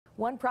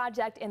One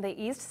project in the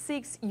East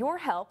seeks your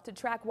help to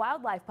track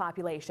wildlife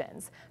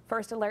populations.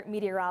 First Alert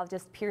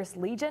meteorologist Pierce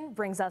Legion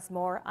brings us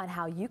more on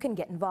how you can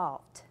get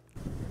involved.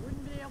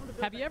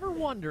 Have you ever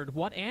wondered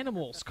what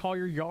animals call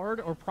your yard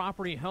or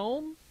property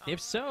home?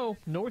 If so,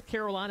 North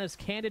Carolina's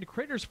Candid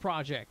Critters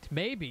project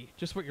may be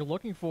just what you're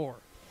looking for.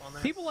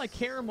 People like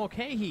Karen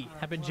Mulcahy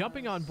have been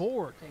jumping on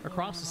board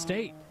across the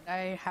state.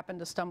 I happened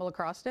to stumble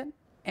across it,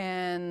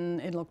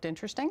 and it looked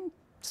interesting,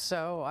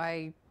 so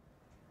I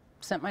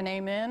sent my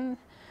name in,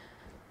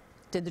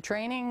 did the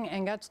training,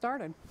 and got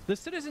started. The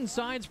Citizen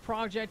Science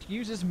Project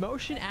uses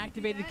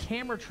motion-activated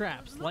camera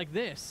traps like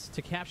this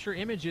to capture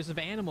images of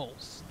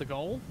animals. The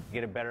goal?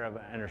 Get a better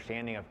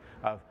understanding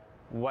of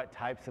what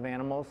types of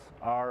animals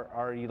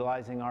are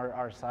utilizing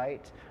our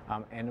site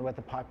and what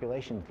the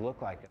populations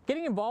look like.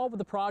 Getting involved with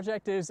the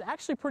project is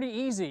actually pretty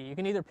easy. You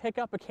can either pick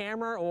up a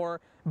camera or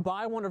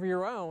buy one of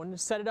your own,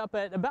 set it up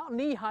at about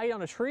knee height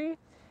on a tree,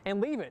 and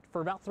leave it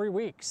for about 3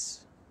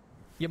 weeks.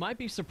 You might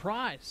be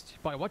surprised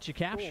by what you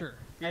capture.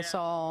 Cool. I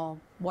saw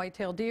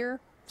white-tailed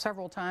deer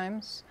several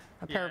times,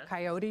 a pair of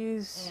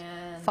coyotes,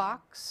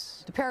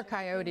 fox. The pair of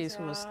coyotes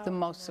was the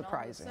most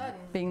surprising,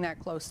 being that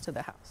close to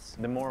the house.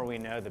 The more we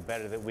know, the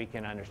better that we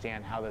can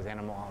understand how those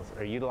animals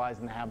are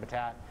utilizing the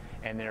habitat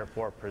and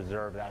therefore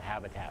preserve that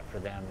habitat for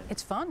them.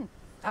 It's fun.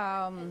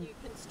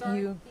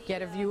 You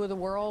get a view of the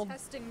world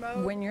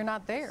when you're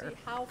not there,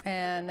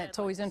 and it's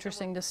always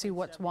interesting to see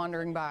what's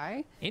wandering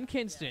by. In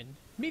Kinston,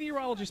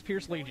 meteorologist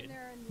Pierce Legion,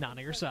 not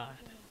on your side.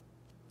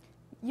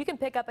 You can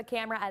pick up a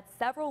camera at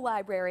several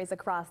libraries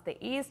across the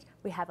East.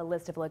 We have a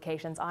list of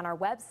locations on our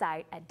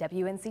website at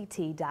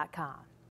WNCT.com.